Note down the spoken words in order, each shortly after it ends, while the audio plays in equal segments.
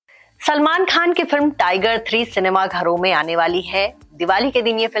सलमान खान की film tiger 3 cinema घरों में आने वाली है। दिवाली के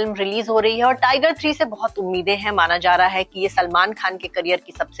दिन ये फिल्म रिलीज हो रही है और टाइगर 3 से बहुत उम्मीदें हैं। माना जा रहा है कि ये सलमान खान के करियर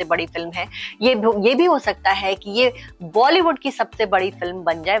की सबसे बड़ी फिल्म है। ये भी हो सकता है कि ये बॉलीवुड की सबसे बड़ी फिल्म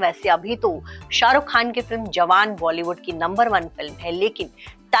बन जाए। वैसे अभी तो शाहरुख खान की फिल्म जवान बॉलीवुड की नंबर 1 फिल्म है, लेकिन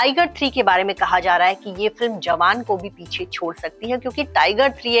टाइगर 3 के बारे में कहा जा रहा है कि ये फिल्म जवान को भी पीछे छोड़ सकती है, क्योंकि टाइगर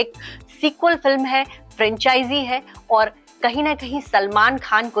 3 एक सीक्वल फिल्म है, फ्रेंचाइजी है और कहीं ना कहीं सलमान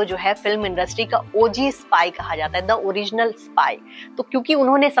खान को जो है फिल्म इंडस्ट्री का ओजी स्पाई कहा जाता है, द ओरिजिनल स्पाई। तो क्योंकि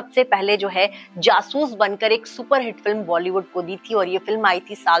उन्होंने सबसे पहले जो है जासूस बनकर एक सुपरहिट फिल्म बॉलीवुड को दी थी और ये फिल्म आई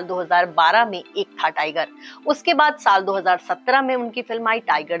थी साल 2012 में, एक था टाइगर। उसके बाद साल 2017 में उनकी फिल्म आई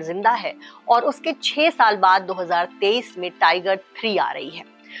टाइगर जिंदा है और उसके 6 साल बाद 2023 में टाइगर 3 आ रही है।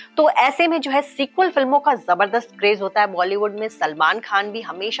 तो ऐसे में जो है सीक्वल फिल्मों का जबरदस्त क्रेज होता है बॉलीवुड में। सलमान खान भी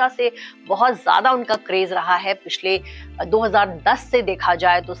हमेशा से बहुत ज्यादा उनका क्रेज रहा है। पिछले 2010 से देखा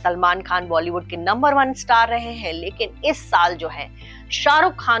जाए तो सलमान खान बॉलीवुड के नंबर 1 स्टार रहे हैं, लेकिन इस साल जो है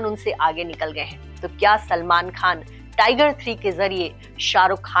शाहरुख खान उनसे आगे निकल गए हैं। तो क्या सलमान खान टाइगर 3 के जरिए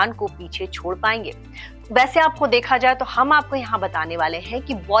शाहरुख खान को पीछे छोड़ पाएंगे? वैसे आपको देखा जाए तो हम आपको यहाँ बताने वाले हैं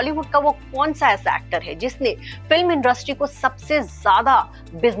कि बॉलीवुड का वो कौन सा ऐसा एक्टर है जिसने फिल्म इंडस्ट्री को सबसे ज्यादा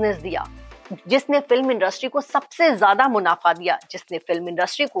बिजनेस दिया, जिसने फिल्म इंडस्ट्री को सबसे ज्यादा मुनाफा दिया, जिसने फिल्म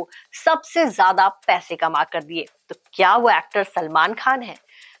इंडस्ट्री को सबसे ज्यादा पैसे कमा कर दिए। तो क्या वो एक्टर सलमान खान है,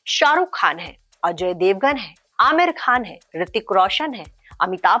 शाहरुख खान है, अजय देवगन है, आमिर खान है, ऋतिक रोशन है,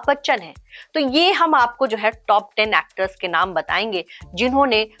 अमिताभ बच्चन है? तो ये हम आपको जो है टॉप 10 एक्टर्स के नाम बताएंगे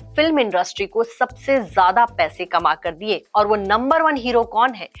जिन्होंने फिल्म इंडस्ट्री को सबसे ज्यादा पैसे कमा कर दिए, और वो नंबर 1 हीरो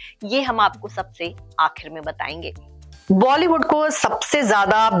कौन है ये हम आपको सबसे आखिर में बताएंगे। बॉलीवुड को सबसे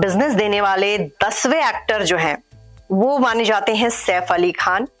ज्यादा बिजनेस देने वाले 10वें एक्टर जो हैं वो माने जाते हैं सैफ अली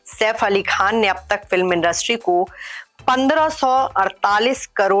खान। सैफ अली खान ने अब तक फिल्म इंडस्ट्री को 1548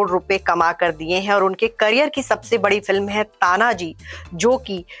 करोड़ रुपए कमा कर दिए हैं और उनके करियर की सबसे बड़ी फिल्म है तानाजी, जो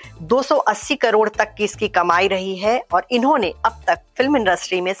कि 280 करोड़ तक की इसकी कमाई रही है और इन्होंने अब तक फिल्म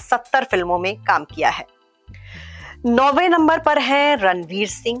इंडस्ट्री में 70 फिल्मों में काम किया है। 9वें नंबर पर हैं रणवीर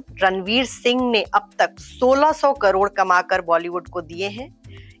सिंह। रणवीर सिंह ने अब तक 1600 करोड़ कमाकर बॉलीवुड को दिए हैं।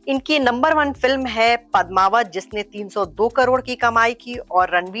 इनकी नंबर 1 फिल्म है पद्मावत, जिसने 302 करोड़ की कमाई की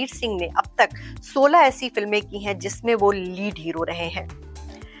और रणवीर सिंह ने अब तक 16 ऐसी फिल्में की हैं जिसमें वो लीड हीरो रहे हैं।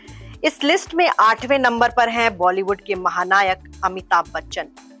 इस लिस्ट में 8वें नंबर पर हैं बॉलीवुड के महानायक अमिताभ बच्चन।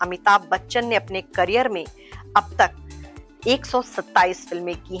 अमिताभ बच्चन ने अपने करियर में अब तक 127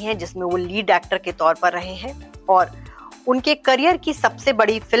 फिल्में की हैं जिसमें वो लीड एक्टर के तौर पर रहे हैं और उनके करियर की सबसे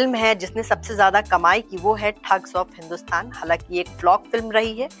बड़ी फिल्म है जिसने सबसे ज्यादा कमाई की, वो है ठग्स ऑफ हिंदुस्तान। हालांकि एक फ्लॉप फिल्म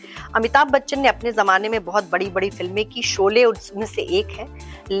रही है। अमिताभ बच्चन ने अपने जमाने में बहुत बड़ी बड़ी फिल्में की, शोले उनमें से एक है,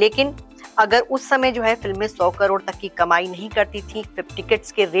 लेकिन अगर उस समय जो है फिल्में 100 करोड़ तक की कमाई नहीं करती थी,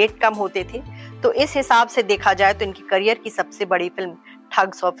 टिकट्स के रेट कम होते थे, तो इस हिसाब से देखा जाए तो इनकी करियर की सबसे बड़ी फिल्म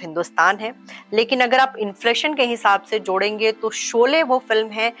ठग्स ऑफ हिंदुस्तान है। लेकिन अगर आप इन्फ्लेशन के हिसाब से जोड़ेंगे तो शोले वो फिल्म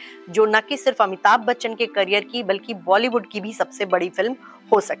है जो न कि सिर्फ अमिताभ बच्चन के करियर की बल्कि बॉलीवुड की भी सबसे बड़ी फिल्म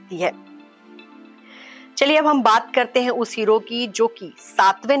हो सकती है। चलिए अब हम बात करते हैं उस हीरो की जो कि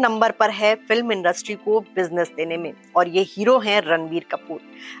 7वें नंबर पर है फिल्म इंडस्ट्री को बिजनेस देने में, और ये हीरो हैं रणवीर कपूर।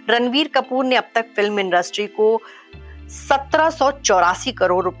 रणवीर कपूर ने अब तक फिल्म इंडस्ट्री को 1784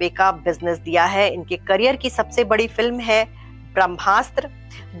 करोड़ रुपए का बिजनेस दिया है। इनके करियर की सबसे बड़ी फिल्म है ब्रह्मास्त्र।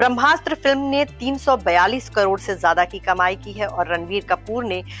 ब्रह्मास्त्र फिल्म ने 342 करोड़ से ज्यादा की कमाई की है और रणवीर कपूर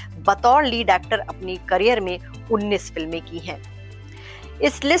ने बतौर लीड एक्टर अपनी करियर में 19 फिल्में की हैं।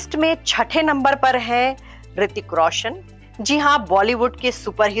 इस लिस्ट में 6ठे नंबर पर है ऋतिक रोशन। जी हाँ, बॉलीवुड के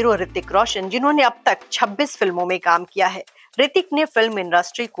सुपर हीरो ऋतिक रोशन, जिन्होंने अब तक 26 फिल्मों में काम किया है। ऋतिक ने फिल्म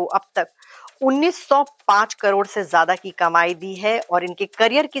इंडस्ट्री को अब तक 1905 करोड़ से ज्यादा की कमाई दी है और इनके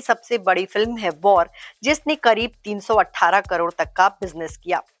करियर की सबसे बड़ी फिल्म है वॉर, जिसने करीब 318 करोड़ तक का बिजनेस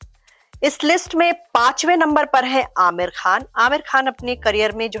किया। इस लिस्ट में 5वें नंबर पर है आमिर खान। आमिर खान अपने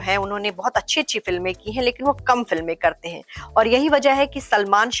करियर में जो है उन्होंने बहुत अच्छी फिल्में की हैं, लेकिन वो कम फिल्में करते हैं और यही वजह है कि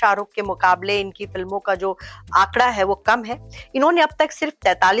सलमान शाहरुख के मुकाबले इनकी फिल्मों का जो आंकड़ा है वो कम है। इन्होंने अब तक सिर्फ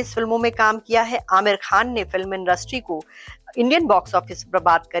 43 फिल्मों में काम किया है। आमिर खान ने फिल्म इंडस्ट्री को इंडियन बॉक्स ऑफिस पर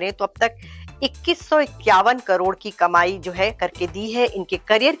बात करें तो अब तक 2151 करोड़ की कमाई जो है करके दी है। इनके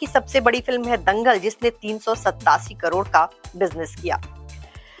करियर की सबसे बड़ी फिल्म है दंगल, जिसने 387 करोड़ का बिजनेस किया।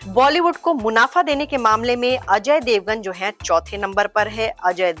 बॉलीवुड को मुनाफा देने के मामले में अजय देवगन जो है 4थे नंबर पर है।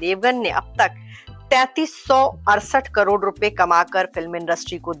 अजय देवगन ने अब तक 3368 करोड़ रुपए कमाकर फिल्म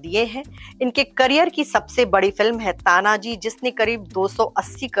इंडस्ट्री को दिए हैं। इनके करियर की सबसे बड़ी फिल्म है तानाजी, जिसने करीब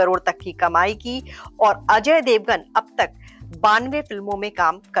 280 करोड़ तक की कमाई की और अजय देवगन अब तक 92 फिल्मों में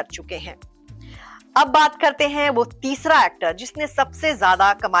काम कर चुके हैं। अब बात करते हैं वो तीसरा एक्टर जिसने सबसे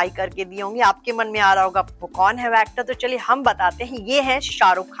ज्यादा कमाई करके दी होंगी। आपके मन में आ रहा होगा वो कौन है वो एक्टर, तो चलिए हम बताते हैं, ये है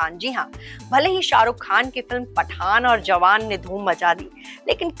शाहरुख खान। जी हाँ, भले ही शाहरुख खान की फिल्म पठान और जवान ने धूम मचा दी,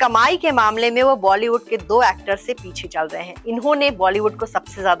 लेकिन कमाई के मामले में वो बॉलीवुड के दो एक्टर से पीछे चल रहे हैं। इन्होंने बॉलीवुड को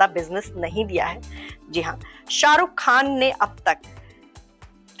सबसे ज्यादा बिजनेस नहीं दिया है। जी हाँ, शाहरुख खान ने अब तक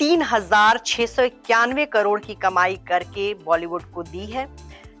 3,691 करोड़ की कमाई करके बॉलीवुड को दी है।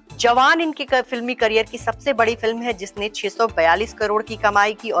 जवान इनके फिल्मी करियर की सबसे बड़ी फिल्म है जिसने 642 करोड़ की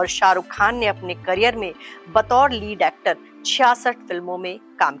कमाई की, और शाहरुख खान ने अपने करियर में बतौर लीड एक्टर 66 फिल्मों में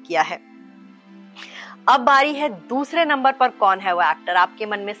काम किया है। अब बारी है दूसरे नंबर पर कौन है वो एक्टर। आपके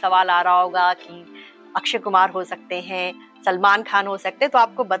मन में सवाल आ रहा होगा कि अक्षय कुमार हो सकते हैं, सलमान खान हो सकते हैं, तो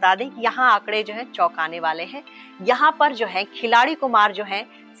आपको बता दें कि यहाँ आंकड़े जो हैं चौंकाने वाले हैं। यहाँ पर जो है खिलाड़ी कुमार जो है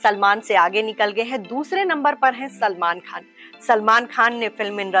सलमान से आगे निकल गए हैं। दूसरे नंबर पर है सलमान खान। सलमान खान ने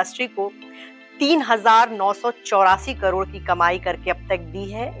फिल्म इंडस्ट्री को 3,984 करोड़ की कमाई करके अब तक दी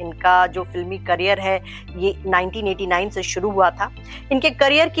है। इनका जो फिल्मी करियर है ये 1989 से शुरू हुआ था। इनके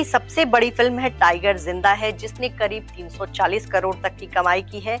करियर की सबसे बड़ी फिल्म है टाइगर जिंदा है, जिसने करीब 340 करोड़ तक की कमाई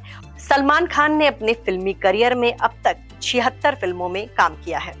की है। सलमान खान ने अपने फिल्मी करियर में अब तक 76 फिल्मों में काम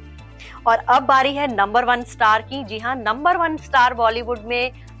किया है। और अब बारी है नंबर 1 स्टार की। जी हाँ, नंबर 1 स्टार बॉलीवुड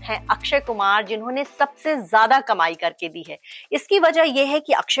में है अक्षय कुमार, जिन्होंने सबसे ज्यादा कमाई करके दी है। इसकी वजह यह है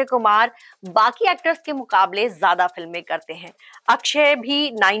कि अक्षय कुमार बाकी एक्टर्स के मुकाबले ज्यादा फिल्में करते हैं। अक्षय भी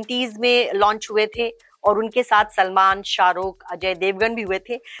 90s में लॉन्च हुए थे और उनके साथ सलमान, शाहरुख, अजय देवगन भी हुए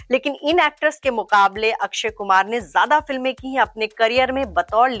थे, लेकिन इन एक्टर्स के मुकाबले अक्षय कुमार ने ज्यादा फिल्में की हैं। अपने करियर में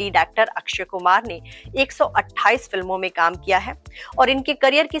बतौर लीड एक्टर अक्षय कुमार ने 128 फिल्मों में काम किया है, और इनके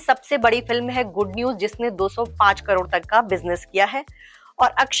करियर की सबसे बड़ी फिल्म है गुड न्यूज, जिसने 205 करोड़ तक का बिजनेस किया है। और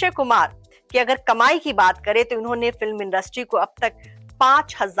अक्षय कुमार की अगर कमाई की बात करें तो इन्होंने फिल्म इंडस्ट्री को अब तक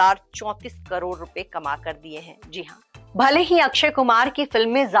 5,034 करोड़ रुपए कमा कर दिए हैं। जी हाँ, भले ही अक्षय कुमार की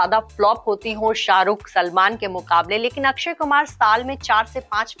फिल्में ज्यादा फ्लॉप होती हों शाहरुख, सलमान के मुकाबले, लेकिन अक्षय कुमार साल में 4 से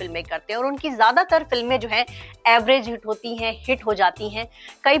 5 फिल्में करते हैं और उनकी ज्यादातर फिल्में जो हैं एवरेज हिट होती हैं, हिट हो जाती हैं,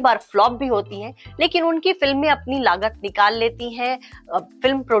 कई बार फ्लॉप भी होती हैं, लेकिन उनकी फिल्में अपनी लागत निकाल लेती हैं,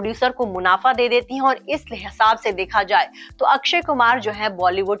 फिल्म प्रोड्यूसर को मुनाफा दे देती हैं। और इस हिसाब से देखा जाए तो अक्षय कुमार जो है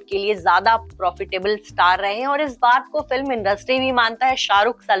बॉलीवुड के लिए ज्यादा प्रॉफिटेबल स्टार रहे हैं, और इस बात को फिल्म इंडस्ट्री भी मानता है,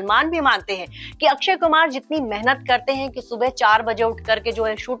 शाहरुख, सलमान भी मानते हैं कि अक्षय कुमार जितनी मेहनत करते हैं कि सुबह 4 बजे उठ करके जो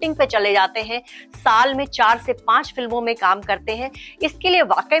है शूटिंग पे चले जाते हैं, साल में 4 से 5 फिल्मों में काम करते हैं, इसके लिए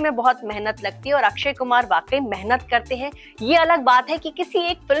वाकई में बहुत मेहनत लगती है और अक्षय कुमार वाकई मेहनत करते हैं। ये अलग बात है कि किसी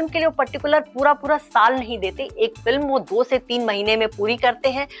एक फिल्म के लिए पर्टिकुलर पूरा साल नहीं देते, एक फिल्म वो 2 से 3 महीने में पूरी करते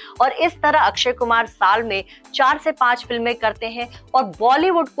हैं, और इस तरह अक्षय कुमार साल में 4 से 5 फिल्में करते हैं, और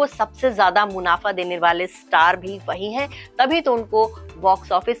बॉलीवुड को सबसे ज्यादा मुनाफा देने वाले स्टार भी वही हैं, तभी तो उनको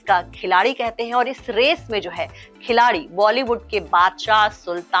बॉक्स ऑफिस का खिलाड़ी कहते हैं। और इस रेस में जो है खिलाड़ी बॉलीवुड के बादशाह,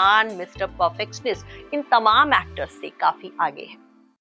 सुल्तान, मिस्टर परफेक्शनिस्ट, इन तमाम एक्टर्स से काफी आगे है।